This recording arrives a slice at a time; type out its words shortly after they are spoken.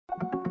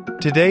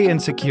Today in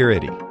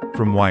Security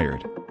from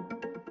Wired.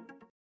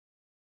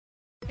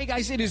 Hey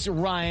guys, it is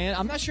Ryan.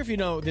 I'm not sure if you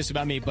know this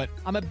about me, but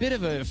I'm a bit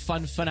of a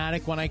fun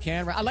fanatic when I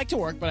can. I like to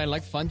work, but I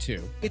like fun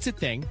too. It's a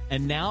thing.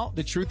 And now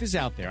the truth is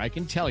out there. I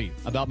can tell you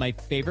about my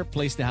favorite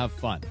place to have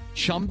fun.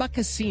 Chumba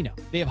Casino.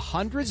 They have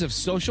hundreds of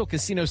social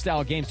casino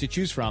style games to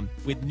choose from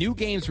with new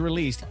games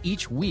released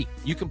each week.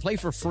 You can play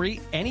for free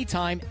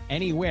anytime,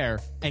 anywhere.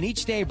 And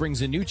each day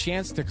brings a new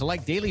chance to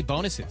collect daily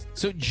bonuses.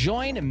 So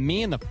join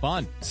me in the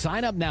fun.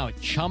 Sign up now at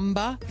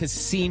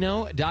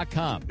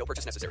ChumbaCasino.com. No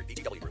purchase necessary.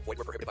 VGW Group. Void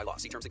where prohibited by law.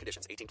 See terms and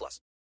conditions.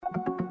 18+.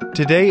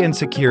 Today in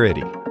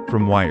Security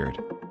from Wired.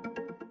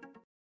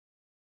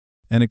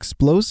 An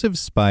explosive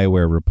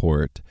spyware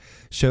report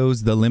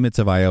shows the limits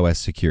of iOS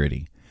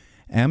security.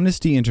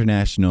 Amnesty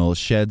International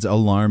sheds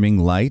alarming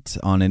light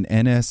on an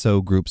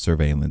NSO Group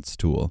surveillance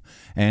tool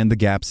and the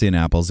gaps in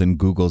Apple's and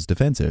Google's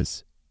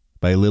defenses.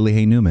 By Lily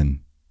Hay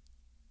Newman.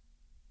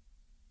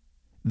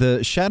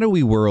 The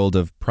shadowy world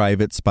of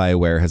private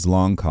spyware has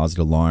long caused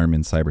alarm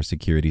in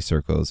cybersecurity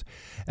circles,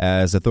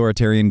 as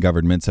authoritarian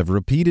governments have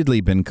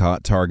repeatedly been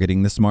caught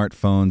targeting the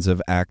smartphones of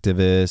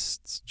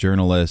activists,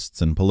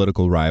 journalists, and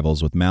political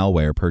rivals with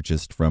malware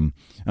purchased from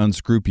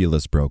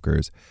unscrupulous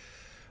brokers.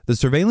 The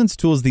surveillance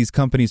tools these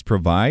companies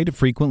provide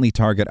frequently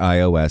target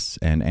iOS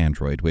and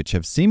Android, which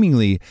have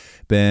seemingly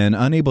been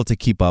unable to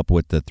keep up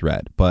with the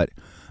threat, but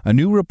a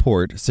new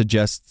report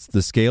suggests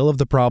the scale of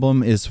the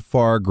problem is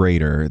far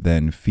greater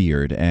than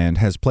feared and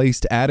has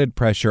placed added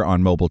pressure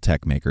on mobile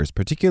tech makers,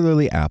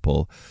 particularly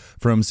Apple,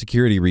 from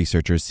security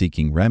researchers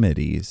seeking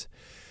remedies.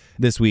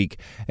 This week,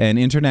 an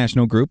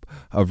international group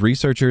of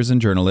researchers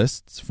and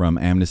journalists from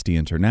Amnesty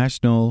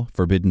International,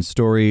 Forbidden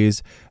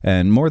Stories,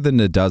 and more than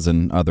a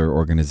dozen other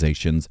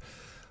organizations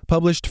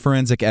published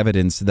forensic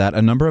evidence that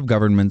a number of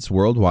governments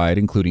worldwide,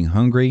 including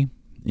Hungary,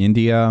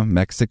 India,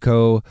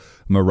 Mexico,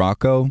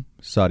 Morocco,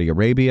 Saudi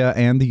Arabia,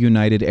 and the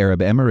United Arab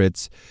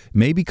Emirates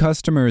may be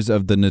customers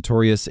of the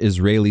notorious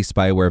Israeli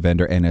spyware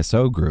vendor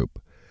NSO Group.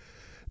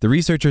 The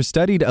researchers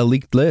studied a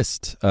leaked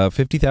list of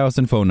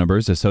 50,000 phone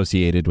numbers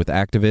associated with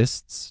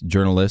activists,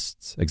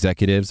 journalists,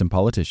 executives, and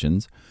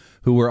politicians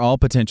who were all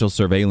potential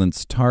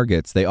surveillance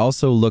targets. They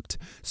also looked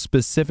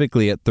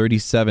specifically at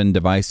 37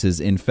 devices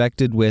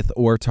infected with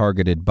or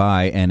targeted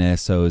by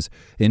NSO's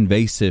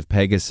invasive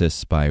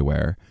Pegasus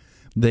spyware.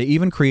 They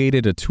even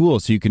created a tool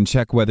so you can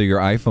check whether your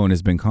iPhone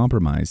has been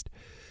compromised.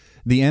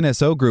 The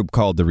NSO Group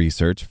called the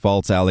research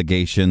false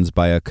allegations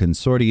by a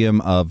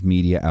consortium of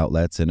media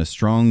outlets in a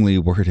strongly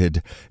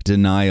worded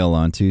denial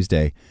on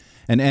Tuesday.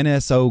 An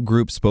NSO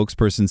Group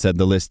spokesperson said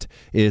the list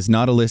is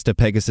not a list of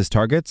Pegasus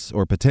targets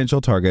or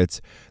potential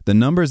targets. The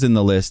numbers in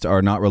the list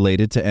are not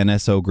related to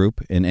NSO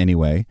Group in any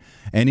way.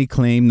 Any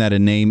claim that a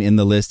name in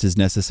the list is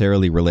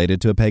necessarily related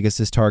to a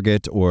Pegasus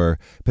target or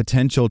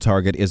potential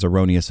target is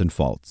erroneous and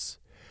false.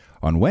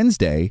 On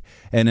Wednesday,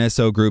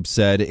 NSO Group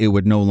said it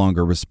would no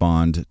longer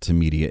respond to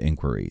media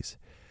inquiries.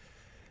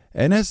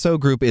 NSO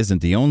Group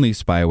isn't the only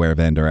spyware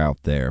vendor out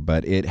there,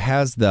 but it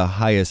has the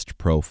highest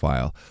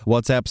profile.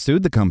 WhatsApp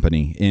sued the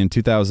company in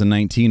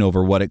 2019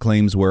 over what it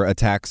claims were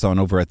attacks on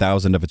over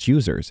 1,000 of its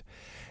users.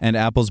 And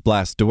Apple's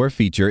Blast Door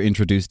feature,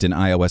 introduced in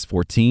iOS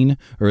 14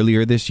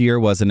 earlier this year,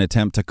 was an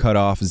attempt to cut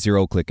off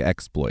zero-click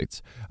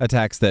exploits,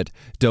 attacks that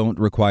don't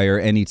require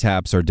any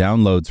taps or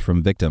downloads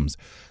from victims.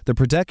 The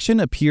protection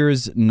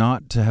appears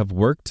not to have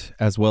worked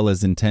as well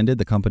as intended.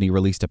 The company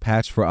released a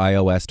patch for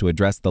iOS to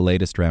address the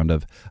latest round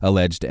of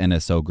alleged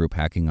NSO Group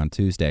hacking on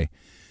Tuesday.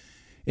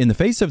 In the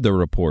face of the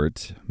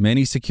report,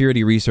 many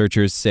security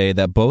researchers say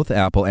that both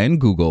Apple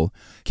and Google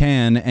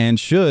can and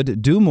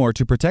should do more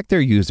to protect their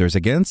users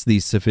against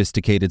these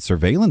sophisticated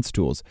surveillance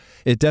tools.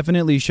 It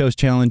definitely shows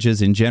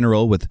challenges in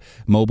general with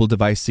mobile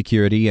device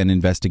security and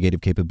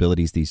investigative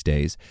capabilities these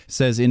days,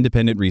 says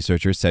independent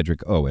researcher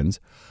Cedric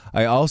Owens.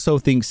 I also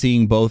think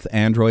seeing both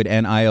Android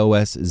and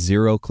iOS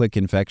zero-click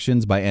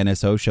infections by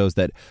NSO shows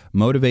that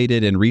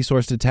motivated and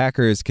resourced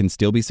attackers can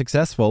still be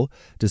successful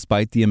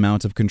despite the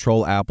amount of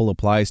control Apple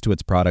applies to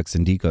its products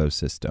and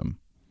ecosystem.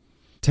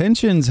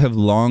 Tensions have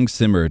long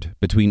simmered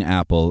between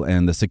Apple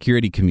and the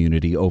security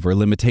community over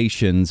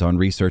limitations on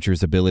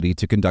researchers' ability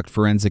to conduct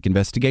forensic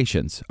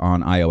investigations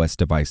on iOS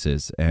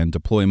devices and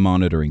deploy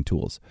monitoring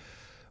tools.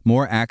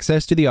 More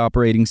access to the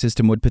operating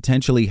system would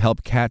potentially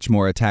help catch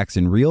more attacks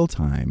in real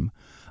time,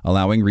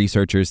 allowing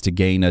researchers to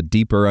gain a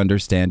deeper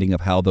understanding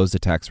of how those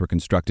attacks were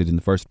constructed in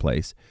the first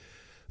place.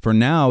 For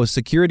now,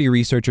 security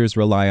researchers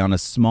rely on a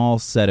small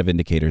set of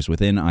indicators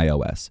within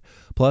iOS,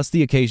 plus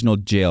the occasional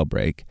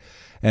jailbreak.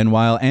 And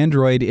while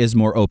Android is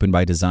more open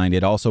by design,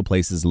 it also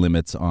places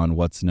limits on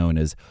what's known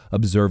as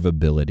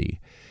observability.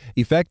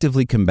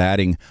 Effectively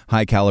combating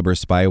high-caliber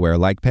spyware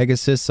like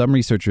Pegasus, some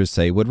researchers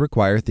say, would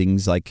require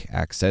things like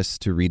access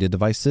to read a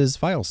device's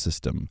file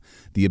system,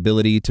 the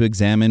ability to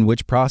examine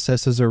which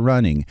processes are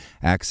running,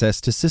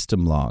 access to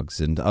system logs,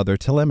 and other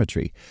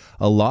telemetry.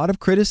 A lot of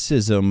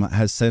criticism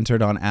has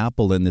centered on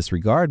Apple in this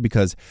regard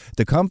because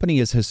the company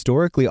has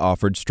historically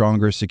offered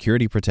stronger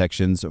security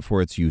protections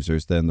for its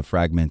users than the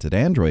fragmented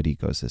Android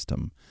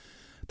ecosystem.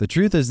 The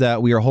truth is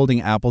that we are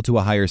holding Apple to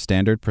a higher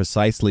standard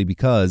precisely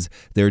because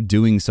they're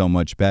doing so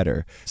much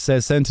better,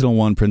 says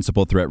SentinelOne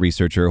principal threat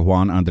researcher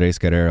Juan Andres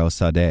Guerrero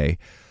Sade.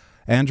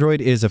 Android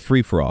is a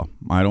free-for-all.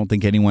 I don't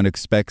think anyone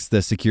expects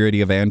the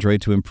security of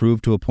Android to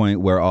improve to a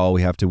point where all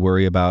we have to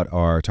worry about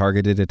are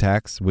targeted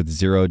attacks with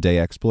zero-day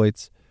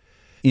exploits.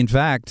 In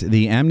fact,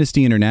 the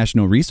Amnesty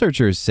International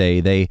researchers say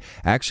they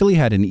actually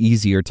had an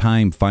easier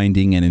time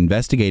finding and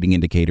investigating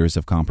indicators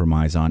of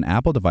compromise on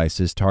Apple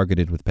devices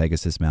targeted with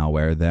Pegasus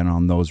malware than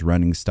on those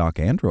running stock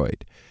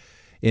Android.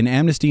 In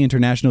Amnesty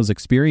International's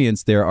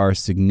experience, there are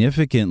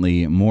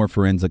significantly more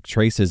forensic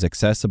traces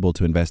accessible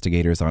to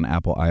investigators on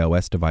Apple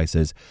iOS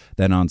devices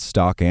than on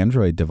stock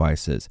Android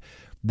devices.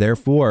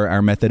 Therefore,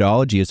 our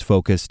methodology is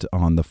focused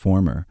on the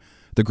former.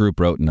 The group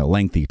wrote in a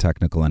lengthy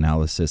technical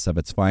analysis of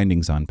its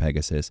findings on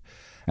Pegasus.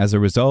 As a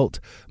result,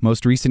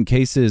 most recent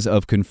cases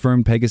of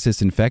confirmed Pegasus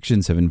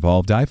infections have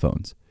involved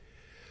iPhones.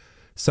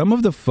 Some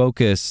of the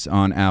focus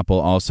on Apple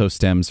also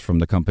stems from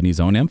the company's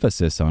own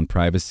emphasis on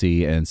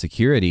privacy and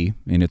security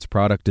in its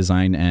product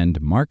design and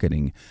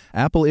marketing.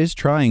 Apple is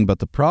trying, but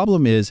the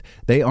problem is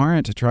they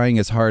aren't trying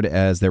as hard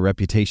as their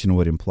reputation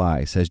would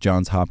imply, says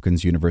Johns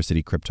Hopkins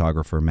University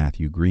cryptographer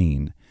Matthew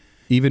Green.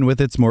 Even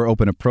with its more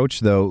open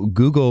approach, though,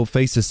 Google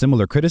faces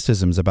similar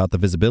criticisms about the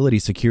visibility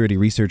security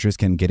researchers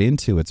can get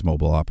into its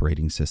mobile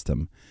operating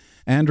system.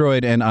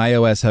 Android and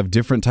iOS have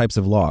different types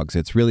of logs.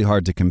 It's really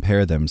hard to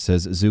compare them,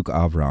 says Zook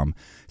Avram,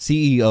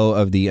 CEO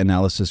of the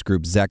analysis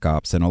group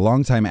ZecOps and a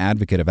longtime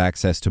advocate of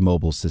access to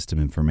mobile system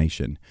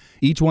information.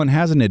 Each one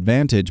has an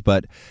advantage,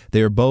 but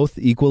they are both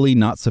equally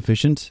not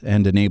sufficient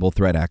and enable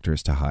threat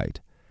actors to hide.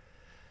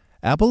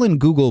 Apple and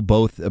Google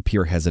both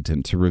appear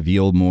hesitant to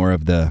reveal more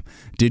of the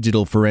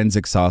digital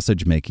forensic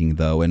sausage making,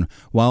 though, and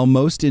while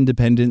most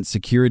independent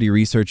security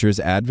researchers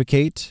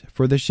advocate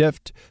for the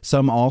shift,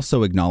 some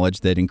also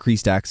acknowledge that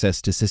increased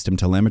access to system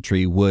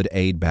telemetry would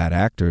aid bad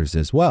actors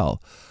as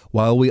well.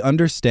 While we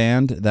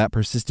understand that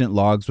persistent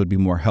logs would be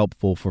more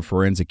helpful for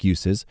forensic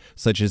uses,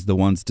 such as the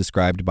ones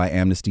described by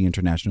Amnesty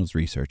International's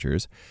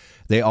researchers,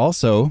 they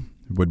also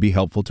would be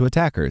helpful to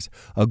attackers.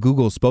 A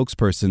Google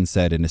spokesperson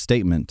said in a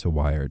statement to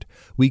Wired,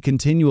 "We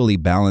continually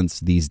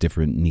balance these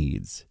different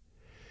needs."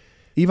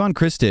 Ivan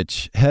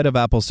Kristich, head of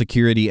Apple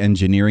Security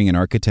Engineering and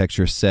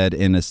Architecture, said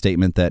in a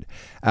statement that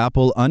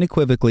Apple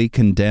unequivocally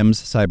condemns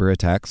cyber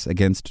attacks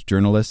against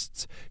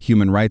journalists,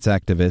 human rights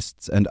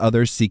activists, and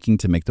others seeking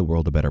to make the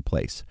world a better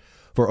place.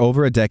 For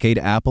over a decade,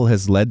 Apple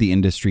has led the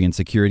industry in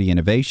security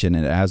innovation,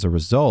 and as a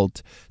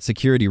result,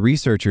 security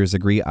researchers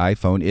agree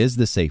iPhone is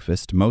the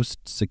safest, most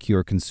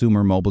secure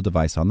consumer mobile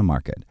device on the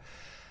market.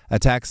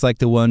 Attacks like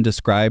the one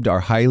described are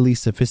highly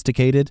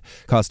sophisticated,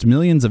 cost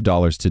millions of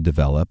dollars to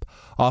develop,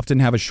 often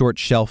have a short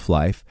shelf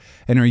life,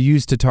 and are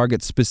used to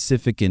target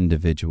specific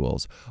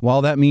individuals.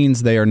 While that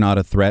means they are not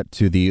a threat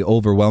to the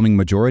overwhelming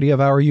majority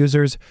of our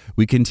users,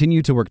 we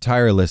continue to work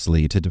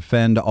tirelessly to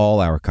defend all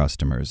our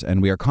customers,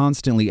 and we are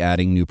constantly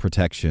adding new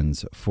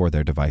protections for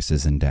their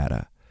devices and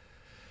data.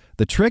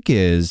 The trick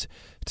is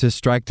to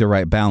strike the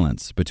right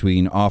balance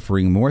between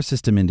offering more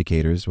system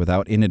indicators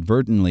without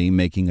inadvertently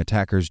making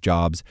attackers'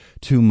 jobs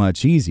too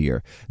much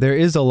easier. There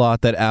is a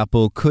lot that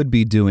Apple could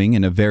be doing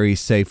in a very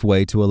safe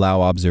way to allow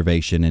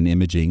observation and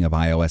imaging of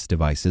iOS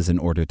devices in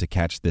order to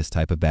catch this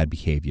type of bad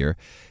behavior.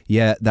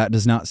 Yet that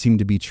does not seem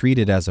to be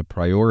treated as a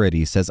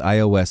priority, says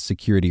iOS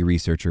security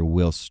researcher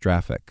Will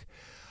Straffic.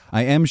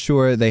 I am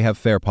sure they have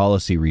fair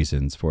policy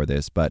reasons for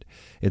this, but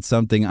it's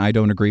something I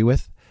don't agree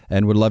with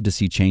and would love to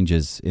see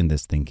changes in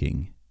this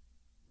thinking.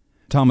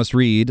 Thomas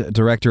Reed,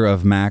 director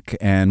of Mac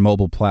and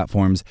mobile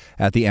platforms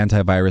at the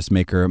antivirus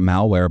maker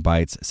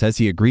Malwarebytes, says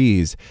he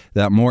agrees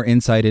that more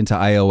insight into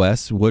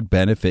iOS would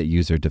benefit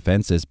user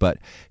defenses, but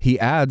he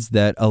adds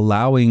that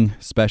allowing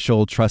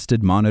special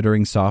trusted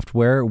monitoring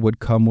software would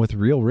come with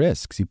real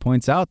risks. He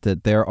points out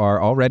that there are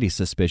already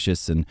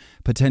suspicious and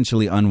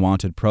potentially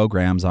unwanted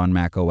programs on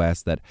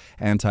macOS that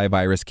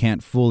antivirus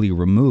can't fully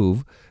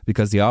remove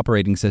because the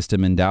operating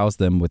system endows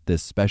them with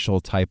this special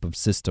type of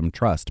system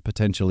trust,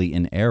 potentially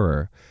in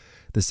error.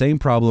 The same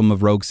problem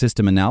of rogue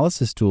system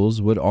analysis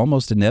tools would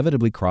almost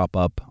inevitably crop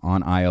up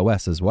on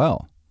iOS as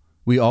well.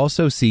 We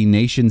also see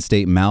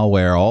nation-state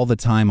malware all the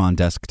time on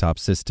desktop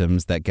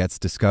systems that gets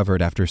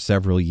discovered after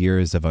several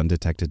years of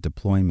undetected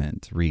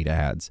deployment, Reed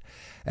adds.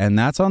 And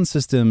that's on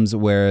systems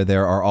where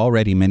there are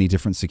already many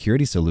different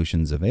security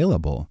solutions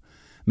available.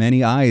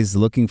 Many eyes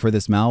looking for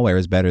this malware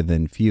is better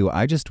than few.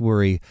 I just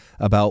worry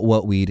about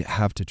what we'd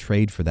have to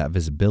trade for that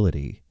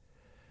visibility.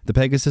 The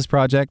Pegasus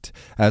Project,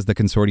 as the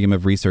consortium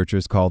of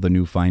researchers call the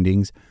new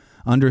findings,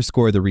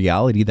 underscore the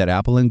reality that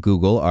Apple and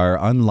Google are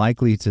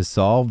unlikely to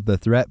solve the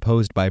threat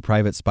posed by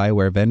private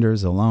spyware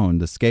vendors alone.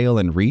 The scale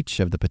and reach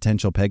of the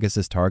potential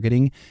Pegasus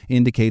targeting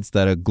indicates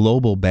that a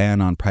global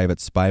ban on private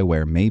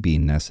spyware may be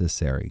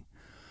necessary.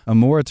 A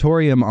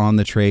moratorium on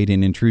the trade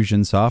in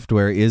intrusion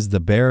software is the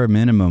bare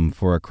minimum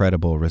for a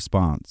credible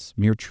response.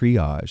 Mere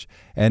triage.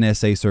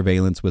 NSA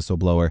surveillance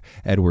whistleblower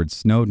Edward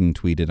Snowden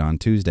tweeted on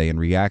Tuesday in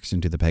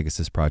reaction to the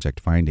Pegasus Project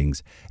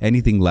findings.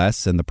 Anything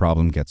less and the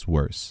problem gets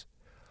worse.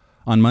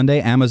 On Monday,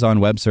 Amazon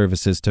Web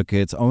Services took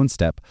its own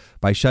step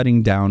by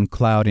shutting down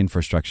cloud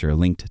infrastructure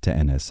linked to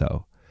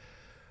NSO.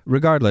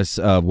 Regardless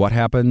of what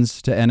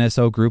happens to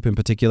NSO Group in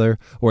particular,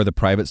 or the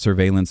private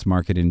surveillance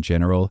market in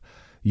general,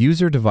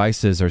 user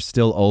devices are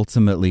still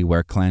ultimately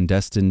where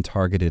clandestine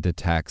targeted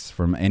attacks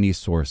from any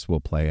source will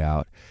play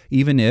out.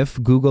 Even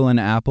if Google and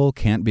Apple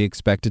can't be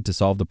expected to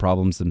solve the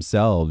problems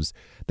themselves,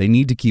 they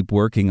need to keep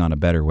working on a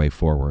better way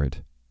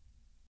forward.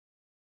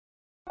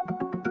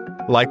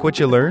 Like what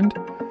you learned?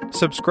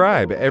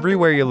 Subscribe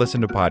everywhere you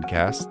listen to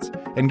podcasts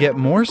and get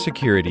more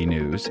security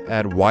news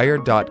at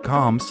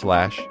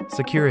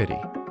wired.com/security.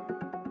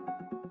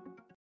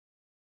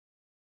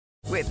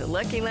 With the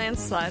Lucky Land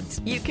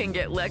Slots, you can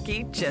get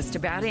lucky just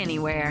about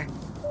anywhere.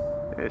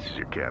 This is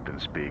your captain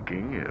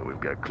speaking. We've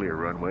got clear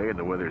runway and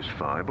the weather's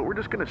fine, but we're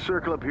just going to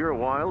circle up here a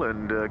while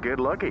and get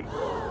lucky.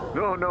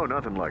 No,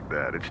 nothing like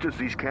that. It's just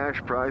these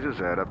cash prizes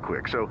add up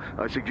quick. So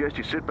I suggest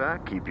you sit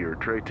back, keep your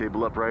tray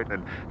table upright,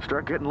 and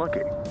start getting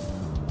lucky.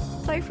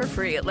 Play for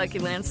free at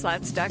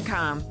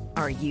LuckyLandSlots.com.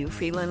 Are you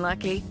feeling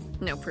lucky?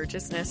 No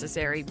purchase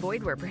necessary.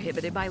 Void where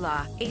prohibited by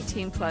law.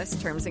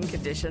 18+ terms and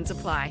conditions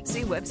apply.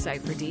 See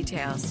website for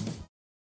details.